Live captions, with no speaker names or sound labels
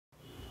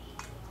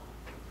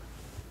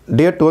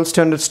Dear 12th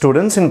standard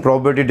students, in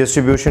probability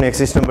distribution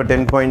exercise number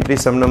 10.3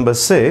 sum number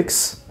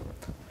 6,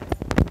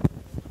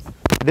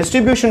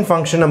 distribution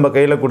function நம்ம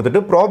கையில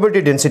கொடுத்துட்டு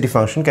probability density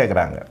function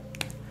கேக்குறாங்க.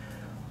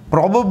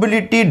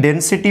 Probability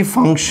density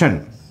function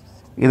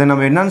இதை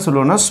நம்ம என்னன்னு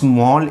சொல்லுவோம்னா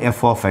small f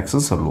of x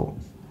சொல்லுவோம்.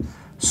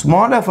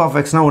 Small f of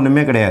x னா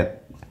ஒண்ணுமே கிடையாது.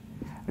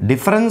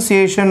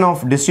 Differentiation of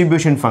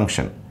distribution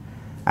function.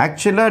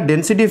 Actually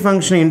density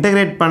function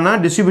integrate பண்ணா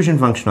distribution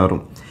function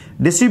வரும்.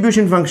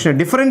 Distribution function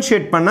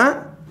differentiate பண்ணா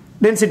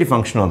density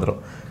function வந்துரும்.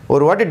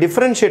 ஒரு வாட்டி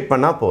differentiate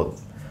பண்ணா போதும்.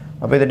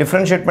 அப்ப இதை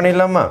differentiate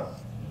பண்ணிடலாமா?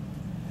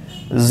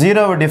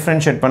 0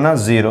 differentiate பண்ணா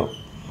 0.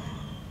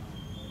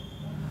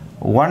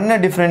 1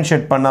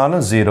 differentiate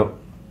பண்ணாலும் 0.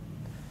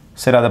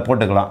 சரி அதை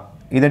போட்டுக்கலாம்.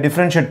 இதை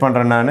differentiate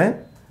பண்றேன் நானு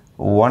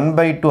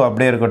 1/2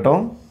 அப்படியே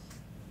இருக்கட்டும்.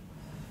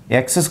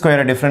 x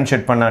square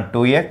differentiate பண்ணா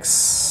 2x.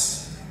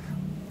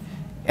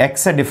 x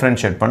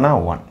differentiate பண்ணா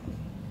 1.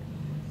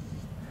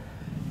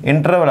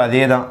 Interval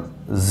அதே தான்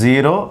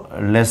 0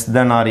 less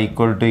than or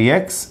equal to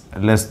x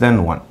less than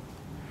 1.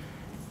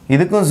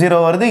 இதுக்கும் 0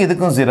 வருது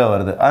இதுக்கும் 0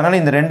 வருது. அதனால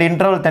இந்த ரெண்டு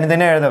இன்டர்வல்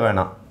தனித்தனியா எழுத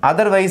வேணாம்.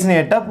 otherwise னு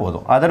ஏட்டா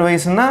போதும்.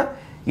 otherwise னா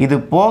இது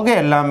போக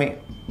எல்லாமே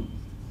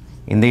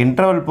இந்த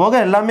இன்டர்வல் போக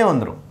எல்லாமே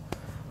வந்துரும்.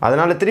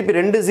 அதனால திருப்பி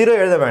ரெண்டு 0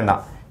 எழுத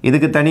வேண்டாம்.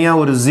 இதுக்கு தனியா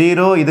ஒரு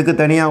 0 இதுக்கு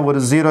தனியா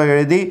ஒரு 0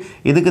 எழுதி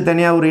இதுக்கு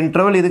தனியா ஒரு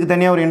இன்டர்வல் இதுக்கு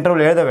தனியா ஒரு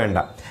இன்டர்வல் எழுத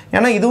வேண்டாம்.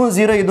 ஏனா இதுவும்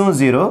 0 இதுவும்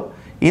 0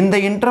 இந்த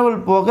இன்டர்வல்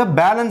போக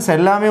பேலன்ஸ்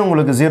எல்லாமே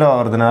உங்களுக்கு 0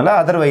 ஆவறதுனால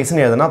otherwise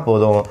னு எழுதனா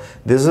போதும்.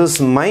 This is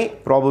my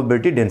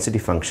probability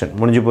density function.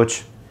 முடிஞ்சு போச்சு.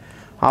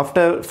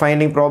 After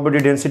finding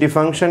probability density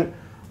function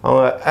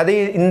அதே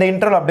இந்த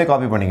இன்டர்வல் அப்படியே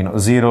காப்பி பண்ணிக்கணும்.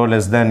 0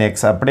 less than x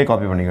அப்படியே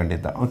காப்பி பண்ணிக்க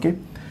வேண்டியதுதான். ஓகே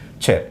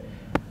சரி.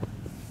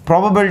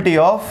 Probability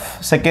of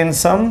second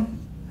sum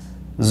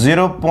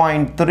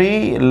 0.3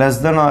 less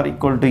than or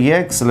equal to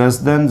x less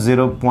than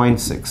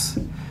 0.6.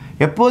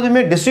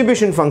 எப்போதுமே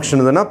distribution function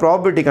இதுனா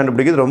probability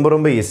கண்டுபிடிக்கிறது ரொம்ப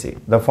ரொம்ப easy.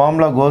 The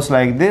formula goes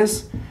like this: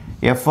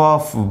 f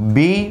of b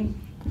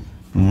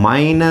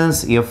minus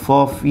f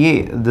of a.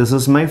 This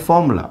is my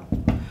formula.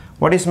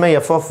 What is my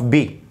f of b?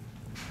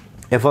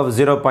 f of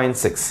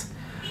 0.6.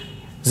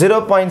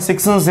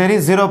 0.6 ம் சரி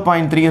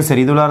 0.3 ம்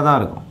சரி இதுல தான்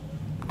இருக்கும்.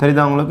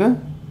 தெரியுதா உங்களுக்கு?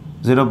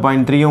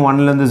 0.3 ம் 1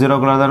 ல இருந்து 0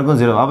 குள்ள தான் இருக்கும்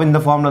 0. அப்ப இந்த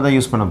ஃபார்முலா தான்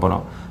யூஸ் பண்ண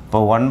போறோம். அப்ப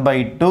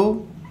 1/2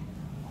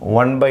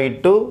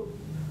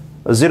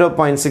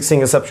 0.6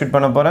 இங்க சப்ஸ்டிட்யூட்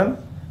பண்ண போறேன்.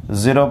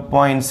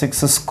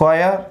 0.6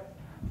 square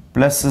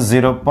plus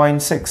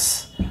 0.6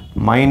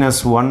 minus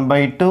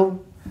 1/2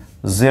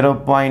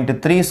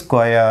 0.3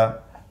 square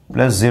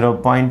plus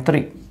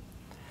 0.3.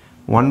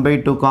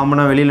 1/2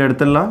 காமனா வெளியில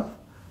எடுத்துடலாம்.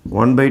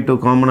 1/2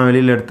 காமனா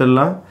வெளியில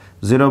எடுத்துடலாம்.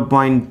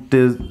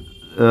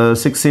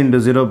 0.6 into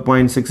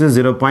 0.6 is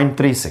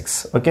 0.36.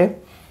 Okay,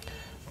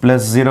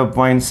 plus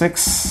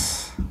 0.6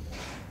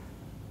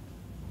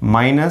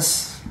 minus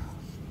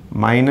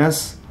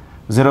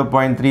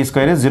 0.3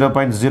 square is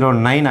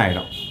 0.09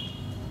 ஆயிடும்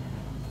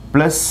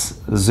plus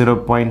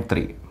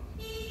 0.3.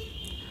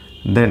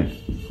 then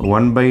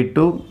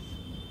 1/2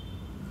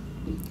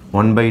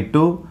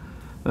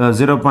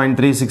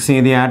 0.36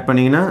 இதை ஆட்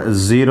பண்ணீங்கன்னா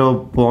 0.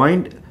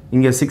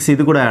 இங்க 6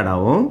 இது கூட ஆட்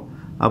ஆகும்.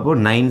 அப்போ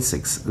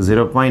 96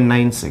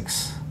 0.96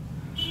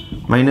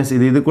 minus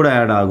இது கூட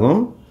ஆட்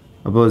ஆகும்.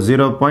 அப்போ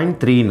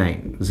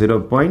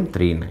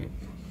 0.39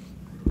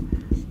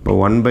 இப்போ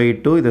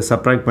 1/2 இதை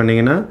சப்ட்ராக்ட்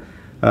பண்ணீங்கன்னா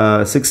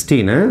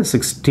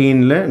 16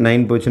 ல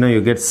 9 போச்சுன்னா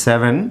you get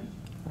 7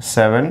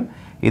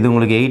 இது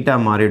உங்களுக்கு 8 ஆ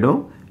மாறிடும்.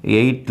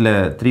 8 ல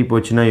 3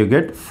 போச்சுன்னா you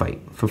get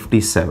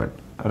 57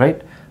 right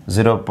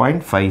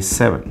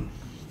 0.57.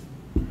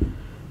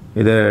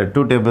 இது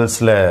 2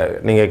 tablesல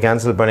நீங்க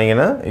கேன்சல்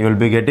பண்ணீங்கன்னா you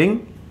will be getting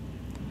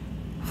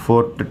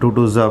 4 2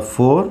 2s are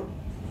 4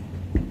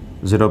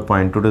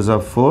 0.2 2s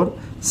are 4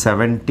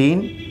 17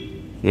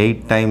 8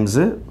 times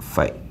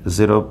 5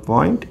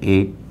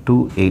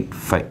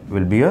 0.8285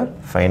 will be your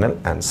final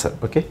answer.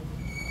 Okay,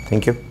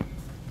 thank you.